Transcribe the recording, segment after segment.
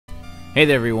Hey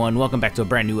there everyone, welcome back to a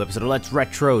brand new episode of Let's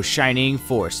Retro Shining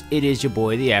Force. It is your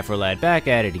boy, the Afro Lad, back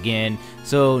at it again.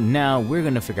 So now we're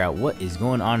gonna figure out what is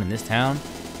going on in this town.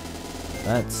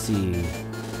 Let's see.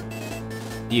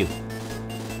 You.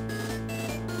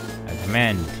 I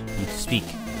command you to speak.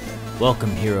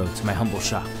 Welcome, hero, to my humble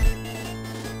shop.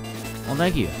 Well,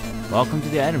 thank you. Welcome to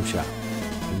the item shop.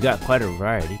 We've got quite a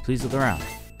variety. Please look around.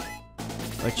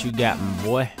 What you got, my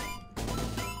boy?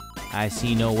 I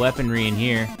see no weaponry in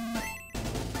here.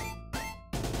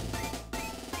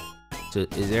 So,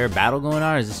 is there a battle going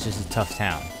on, or is this just a tough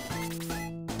town?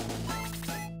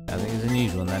 I think it's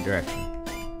unusual in that direction.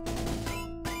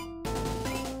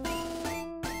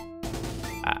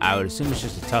 I would assume it's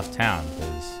just a tough town,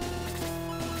 because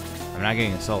I'm not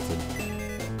getting assaulted.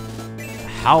 A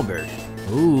halberd.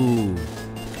 Ooh.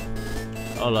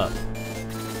 Hold up.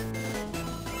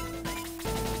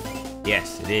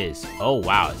 Yes, it is. Oh,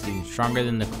 wow. It's even stronger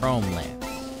than the chrome lance.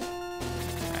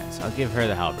 Alright, so I'll give her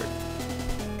the halberd.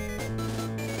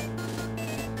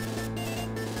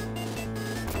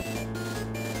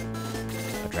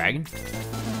 Dragon?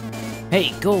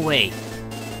 Hey, go away!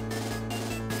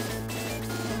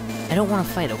 I don't want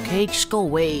to fight, okay? Just go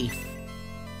away!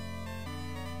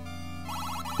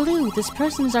 Blue, this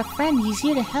person is our friend. He's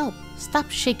here to help.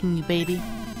 Stop shaking me, baby.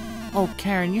 Oh,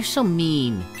 Karen, you're so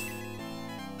mean.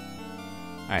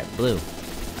 Alright, Blue.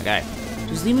 My guy.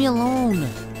 Just leave me alone.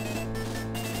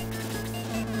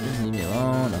 Just leave me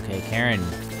alone. Okay, Karen.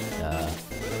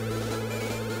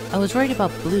 I was worried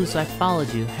about Blue, so I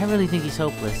followed you. I really think he's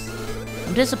hopeless.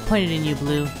 I'm disappointed in you,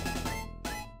 Blue.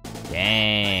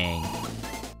 Dang.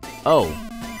 Oh.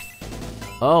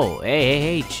 Oh,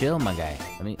 hey, chill, my guy.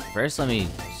 First let me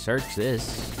search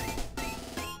this.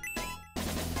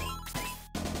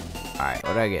 Alright,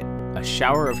 what do I get? A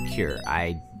shower of cure.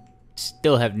 I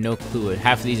still have no clue what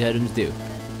half of these items do.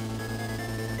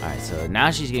 Alright, so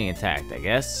now she's getting attacked, I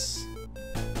guess.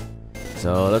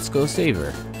 So let's go save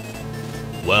her.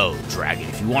 Well, Dragon,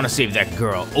 if you want to save that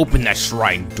girl, open that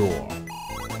shrine door.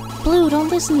 Blue, don't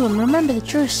listen to him. Remember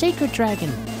that you're a sacred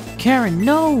dragon. Karen,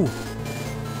 no!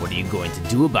 What are you going to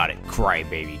do about it,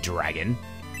 crybaby dragon?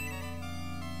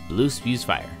 Blue spews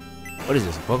fire. What is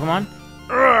this, a Pokemon?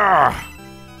 Urgh!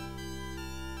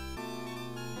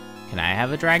 Can I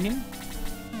have a dragon?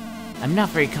 I'm not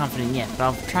very confident yet, but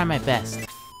I'll try my best.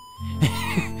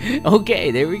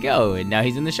 Okay, there we go. And now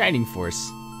he's in the Shining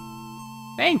Force.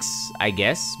 Thanks, I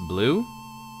guess, Blue.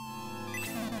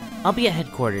 I'll be at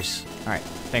headquarters. Alright,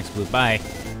 thanks, Blue. Bye.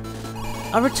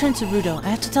 I'll return to Rudo. I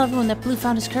have to tell everyone that Blue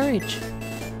found his courage.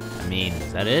 I mean,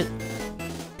 is that it?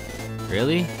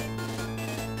 Really?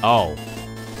 Oh.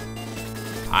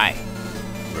 Hi.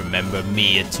 Remember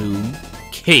me, Atum?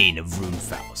 Kane of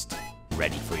Runefaust.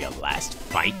 Ready for your last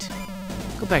fight?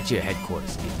 Go back to your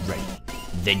headquarters and get ready.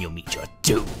 Then you'll meet your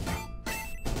doom.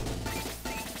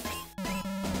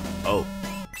 Oh.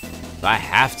 So I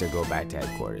have to go back to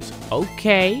headquarters.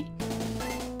 Okay.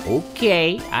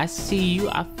 Okay, I see you.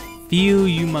 I feel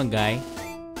you, my guy.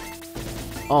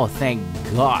 Oh, thank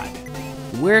God.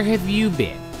 Where have you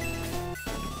been?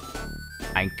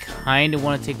 I kind of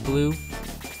want to take Blue.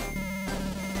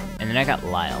 And then I got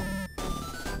Lyle.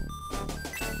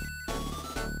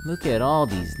 Look at all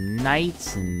these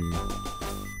knights and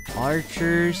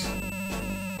archers.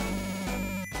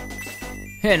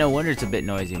 Yeah, no wonder it's a bit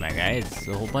noisy, my guy. It's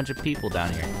a whole bunch of people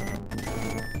down here.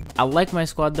 I like my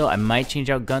squad, though. I might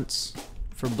change out Gunts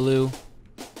for Blue.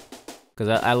 Because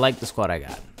I like the squad I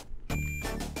got.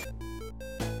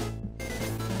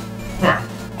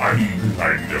 I'm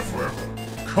behind there forever.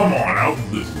 Come on out,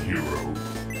 little hero.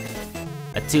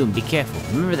 Atum, be careful.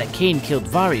 Remember that Kane killed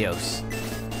Varios.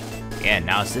 Yeah,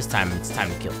 now it's time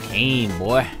to kill Kane,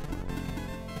 boy.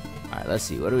 Alright, let's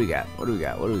see. What do we got?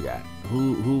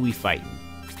 Who we fighting?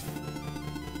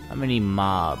 How many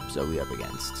mobs are we up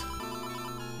against?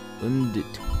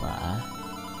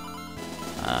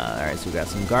 Alright, so we got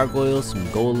some gargoyles, some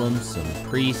golems, some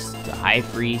priests, a high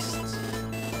priest.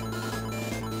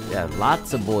 Yeah,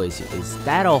 lots of boys here. Is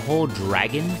that a whole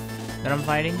dragon that I'm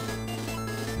fighting?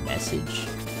 Message.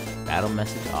 Battle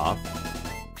message off.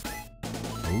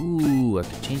 Ooh, I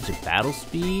can change the battle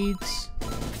speeds.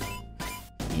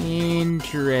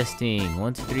 Interesting.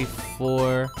 1, 2, 3,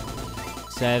 4,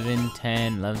 7,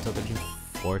 10, 11, 12, 13,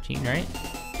 14, right?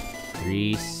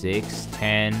 3, 6,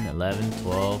 10, 11,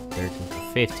 12, 13,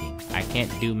 15. I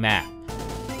can't do math.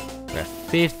 There are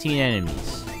 15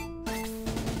 enemies.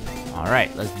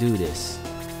 Alright, let's do this.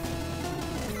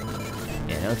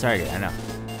 Yeah, no target, I know.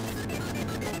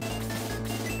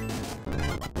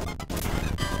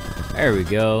 There we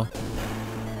go.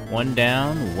 One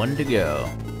down, one to go.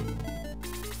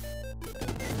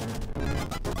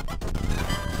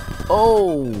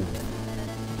 Oh!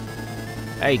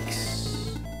 Yikes.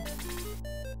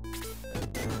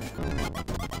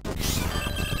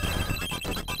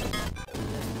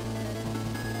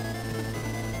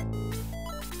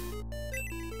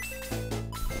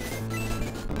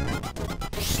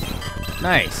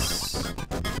 Nice.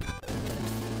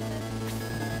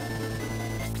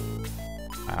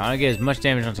 I want to get as much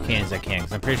damage onto Kane as I can,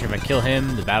 because I'm pretty sure if I kill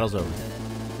him, the battle's over.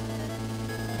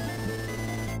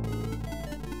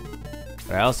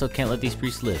 But I also can't let these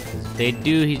priests live, because if they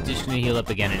do, he's just going to heal up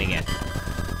again and again.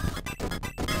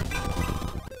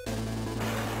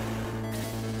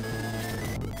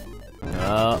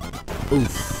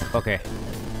 Oof. Okay.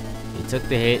 You took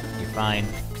the hit, you're fine.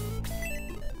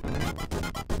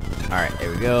 Alright,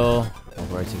 there we go.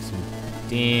 Before I take some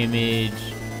damage.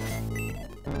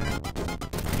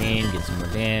 Kane, get some more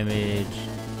damage.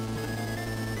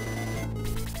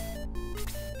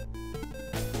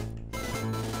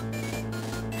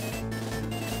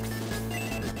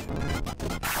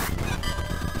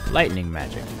 Lightning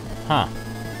magic. Huh.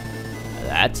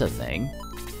 That's a thing.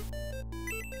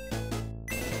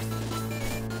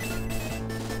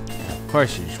 And of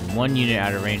course, you're just one unit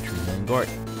out of range from healing Gort.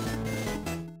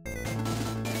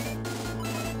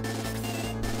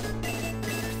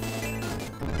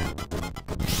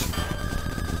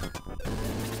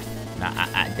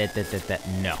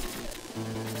 No.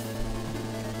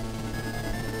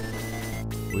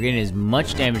 We're getting as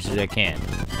much damage as I can.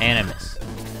 And I miss.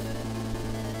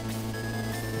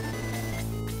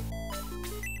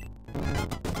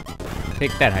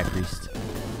 Take that, High Priest.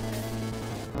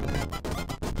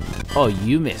 Oh,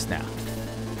 you missed now.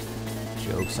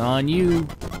 Joke's on you.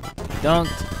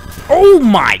 Dunked. Oh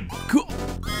my god!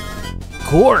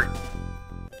 Gort!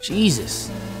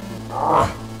 Jesus.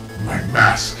 My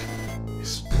mask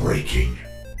is breaking.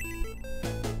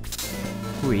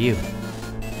 Who are you?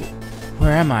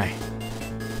 Where am I?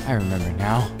 I remember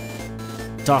now.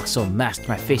 Darksol masked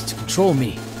my face to control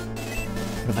me.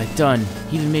 What have I done?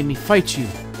 He even made me fight you.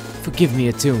 Forgive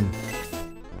me, Atum.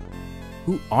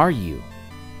 Who are you?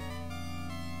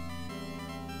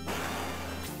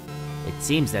 It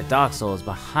seems that Darksol is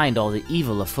behind all the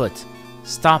evil afoot.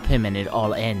 Stop him and it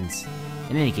all ends.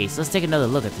 In any case, let's take another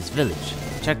look at this village.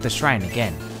 Check the shrine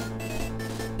again.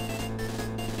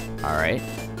 Alright.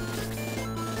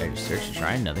 I just searched the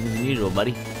shrine. Nothing unusual,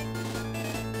 buddy.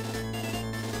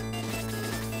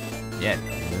 Yeah,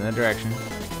 nothing in that direction.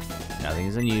 Nothing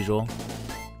is unusual.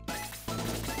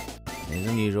 Nothing is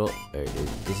unusual.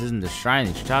 This isn't the shrine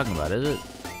that you're talking about, is it?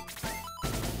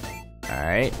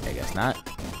 Alright, I guess not.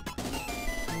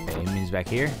 Okay, it means back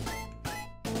here.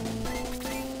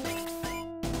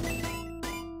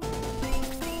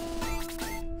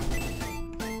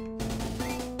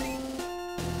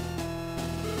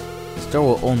 This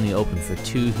door will only open for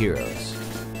 2 heroes.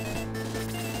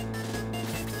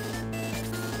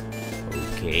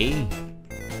 Okay.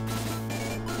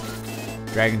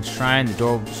 Dragon's Shrine, the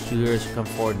door opens 2 heroes who come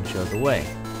forward and show the way.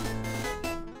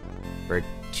 For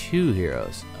 2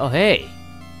 heroes. Oh, hey!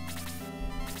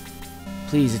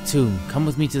 Please, Atum, come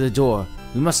with me to the door.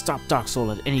 We must stop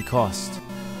Darksol at any cost.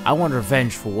 I want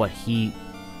revenge for what he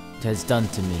has done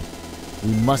to me.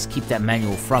 We must keep that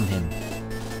manual from him.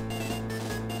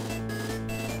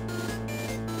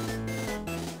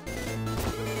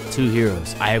 Two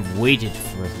heroes. I have waited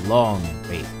for long.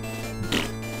 Wait.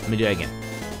 Let me do it again.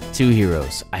 2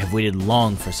 heroes. I have waited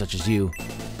long for such as you.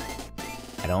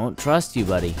 I don't trust you,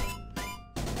 buddy.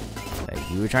 Like,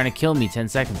 you were trying to kill me 10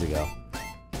 seconds ago.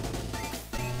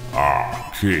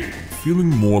 Ah, Kane. Feeling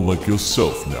more like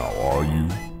yourself now, are you?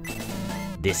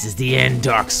 This is the end,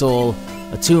 Darksol.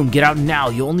 Atum, get out now.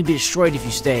 You'll only be destroyed if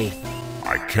you stay.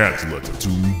 I can't let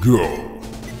Atum go.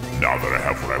 Now that I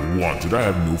have what I wanted, I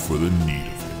have no further need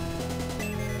of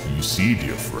it. You see,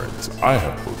 dear friends, I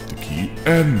have both the key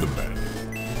and the manual.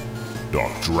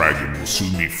 Dark Dragon will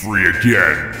soon be free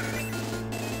again.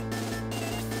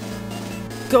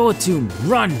 Go, Atum,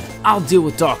 run! I'll deal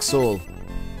with Darksol.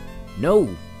 No.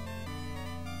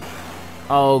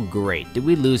 Oh, great. Did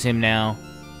we lose him now?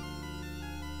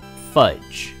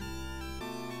 Fudge.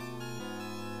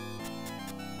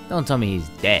 Don't tell me he's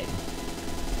dead.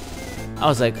 I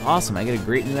was like, awesome, I get a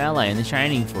great new ally in the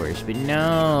Shining Force, but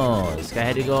no, this guy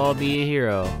had to go all be a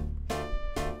hero.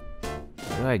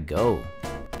 Where do I go?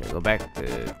 Do I go back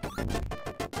to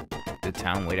the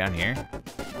town way down here?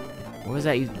 Where's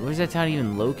that town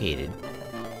even located?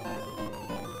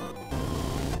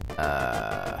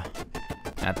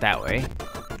 Not that way.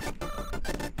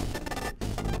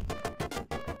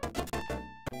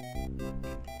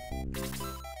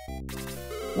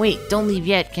 Wait, don't leave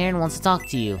yet. Karen wants to talk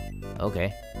to you.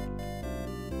 Okay.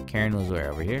 Karen was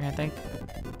where? Over here, I think?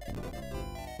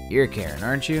 You're Karen,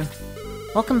 aren't you?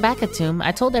 Welcome back, Atum.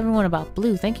 I told everyone about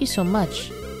Blue. Thank you so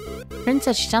much. Karen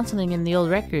said she found something in the old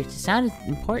records. It sounded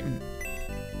important.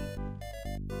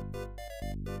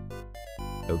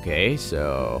 Okay,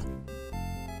 so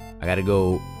I gotta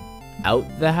go out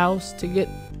the house to get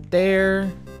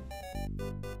there.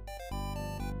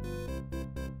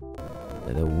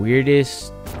 The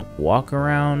weirdest walk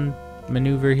around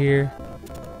maneuver here.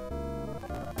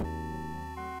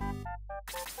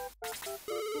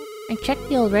 I checked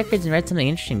the old records and read something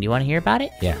interesting. Do you want to hear about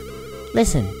it? Yeah.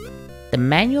 Listen, the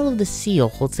Manual of the Seal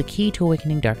holds the key to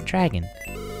awakening Dark Dragon.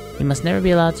 He must never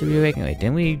be allowed to reawaken. Wait,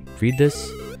 didn't we read this?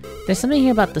 There's something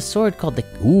here about the sword called the...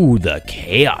 Ooh, the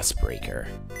Chaos Breaker.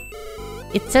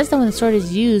 It says that when the sword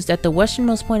is used at the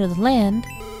westernmost point of the land,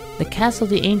 the castle of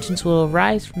the ancients will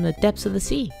arise from the depths of the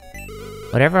sea.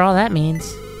 Whatever all that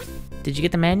means. Did you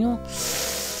get the manual?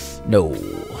 No.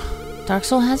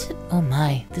 Darksol has it? Oh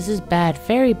my, this is bad,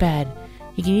 very bad.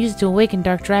 You can use it to awaken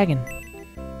Dark Dragon.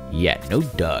 Yeah, no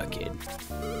duh, kid.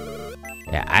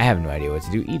 Yeah, I have no idea what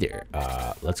to do either.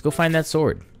 Let's go find that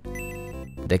sword.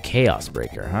 The Chaos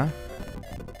Breaker, huh?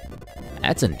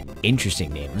 That's an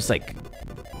interesting name. It's like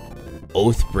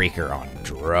Oathbreaker on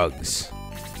drugs.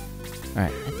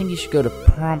 Alright, I think you should go to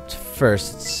Prompt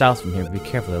first. It's south from here, but be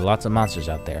careful. There are lots of monsters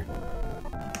out there.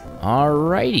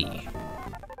 Alrighty.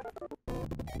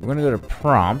 We're gonna go to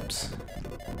Prompt.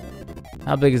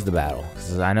 How big is the battle?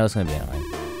 Because I know it's gonna be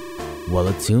annoying.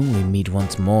 Well, Atum, we meet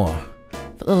once more.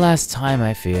 For the last time,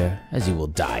 I fear, as you will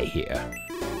die here.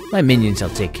 My minions shall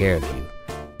take care of you.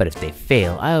 But if they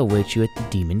fail, I await you at the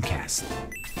Demon Castle.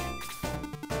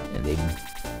 And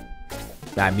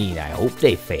I hope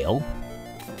they fail.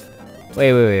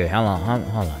 Wait, hold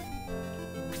on.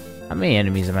 How many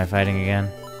enemies am I fighting again?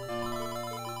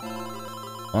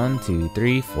 1, 2,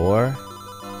 3, 4,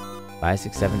 5,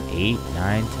 6, 7, 8,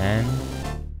 9, 10.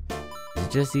 Is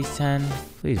it just these 10?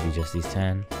 Please be just these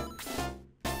 10.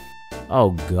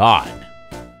 Oh god.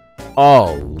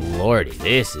 Oh lordy,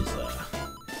 this is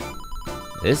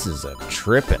a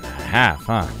trip and a half,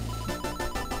 huh?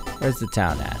 Where's the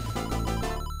town at?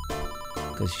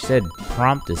 Because she said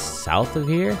Prompt is south of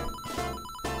here?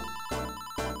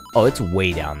 Oh, it's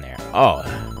way down there. Oh,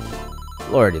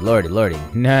 lordy.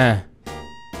 Nah,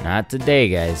 not today,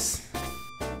 guys.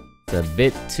 It's a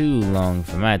bit too long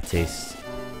for my taste.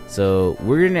 So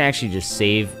we're gonna actually just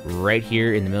save right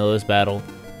here in the middle of this battle.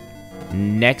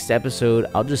 Next episode,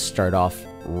 I'll just start off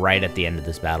right at the end of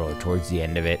this battle or towards the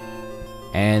end of it.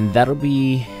 And that'll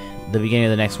be the beginning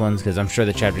of the next ones, because I'm sure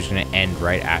the chapter's gonna end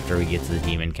right after we get to the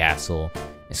Demon Castle.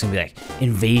 It's gonna be like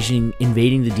invading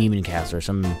the Demon Castle or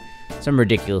some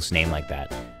ridiculous name like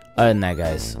that. Other than that,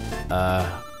 guys,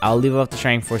 I'll leave off the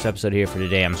Shining Force episode here for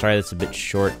today. I'm sorry that's a bit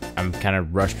short. I'm kind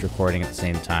of rushed recording at the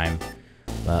same time.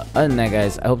 But other than that,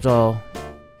 guys, I hope y'all...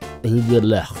 Let me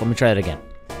try that again.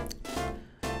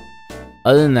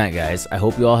 Other than that, guys, I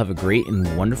hope you all have a great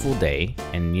and wonderful day.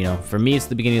 And, you know, for me, it's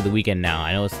the beginning of the weekend now.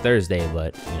 I know it's Thursday,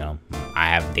 but, you know, I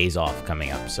have days off coming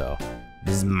up, so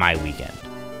this is my weekend.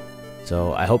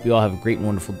 So I hope you all have a great and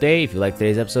wonderful day. If you liked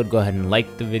today's episode, go ahead and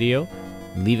like the video.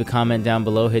 Leave a comment down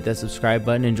below, hit that subscribe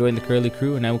button, and join the Curly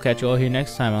Crew, and I will catch you all here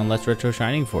next time on Let's Retro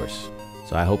Shining Force.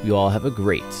 So I hope you all have a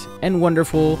great and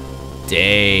wonderful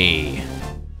day.